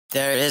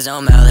There is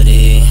no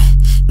melody,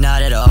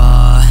 not at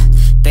all.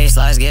 Bass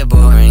lines get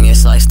boring,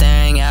 it's like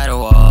staring at a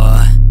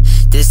wall.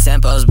 This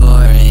tempo's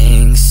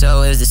boring,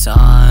 so is the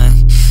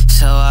song.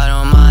 So I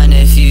don't mind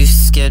if you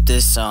skip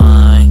this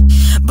song.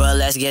 But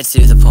let's get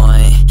to the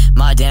point.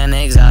 My damn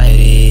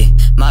anxiety,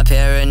 my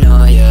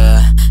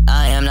paranoia.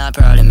 I am not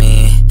proud of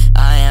me,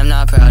 I am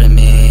not proud of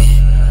me.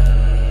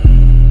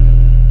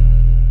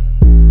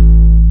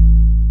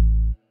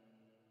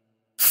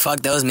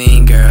 Fuck those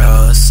mean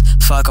girls,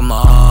 fuck them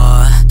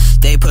all.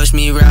 They push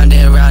me round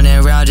and round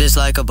and round just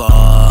like a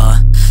ball.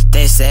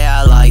 They say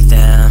I like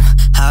them,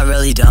 I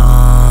really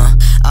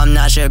don't. I'm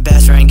not your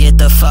best friend, get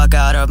the fuck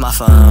out of my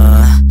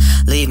phone.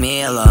 Leave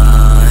me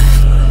alone.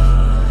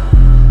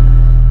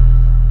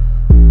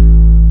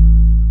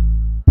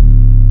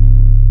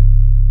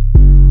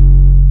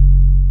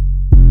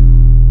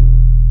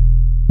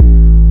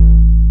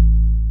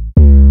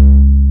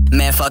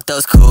 Man, fuck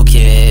those cool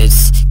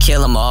kids,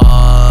 kill them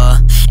all.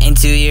 In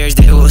 2 years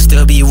they will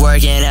still be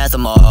working at the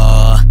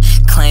mall,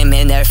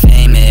 claiming they're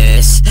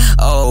famous,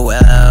 oh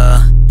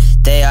well.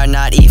 They are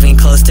not even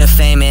close to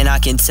fame and I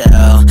can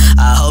tell.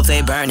 I hope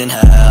they burn in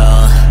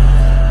hell.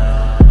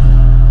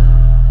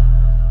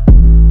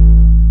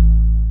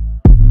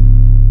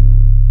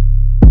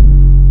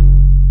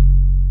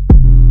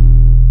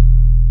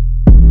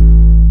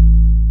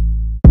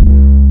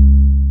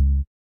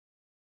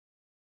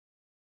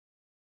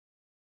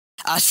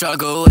 I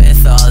struggle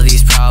with all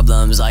these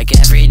problems like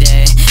every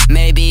day.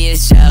 Maybe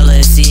it's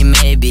jealousy,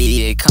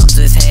 maybe it comes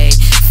with hate.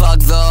 Fuck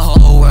the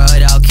whole world,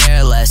 I'll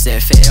care less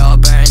if it all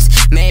burns.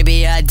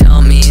 Maybe I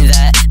don't mean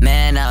that,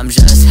 man, I'm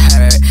just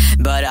hurt.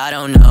 But I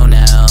don't know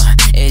now,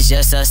 it's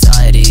just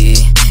society.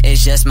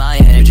 It's just my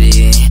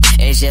energy,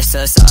 it's just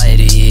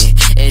society.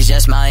 It's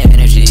just my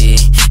energy,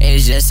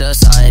 it's just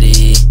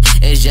society.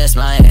 It's just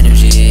my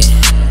energy.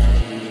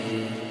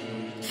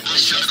 I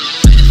struggle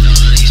with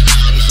all these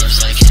problems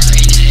like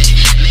every day.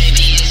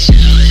 Maybe it's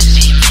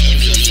jealousy,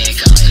 maybe it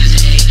comes with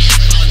hate.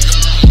 Fuck the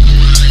whole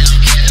world,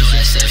 I'll care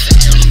less if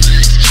it all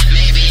burns.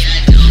 Maybe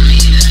I don't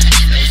mean that,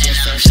 it's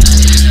just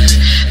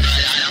society.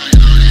 But I don't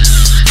know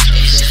now,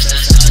 it's just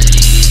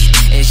society.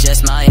 It's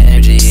just my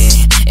energy,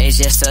 it's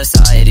just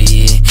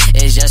society.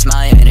 It's just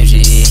my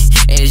energy,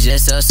 it's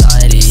just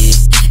society.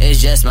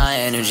 It's just my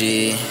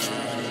energy.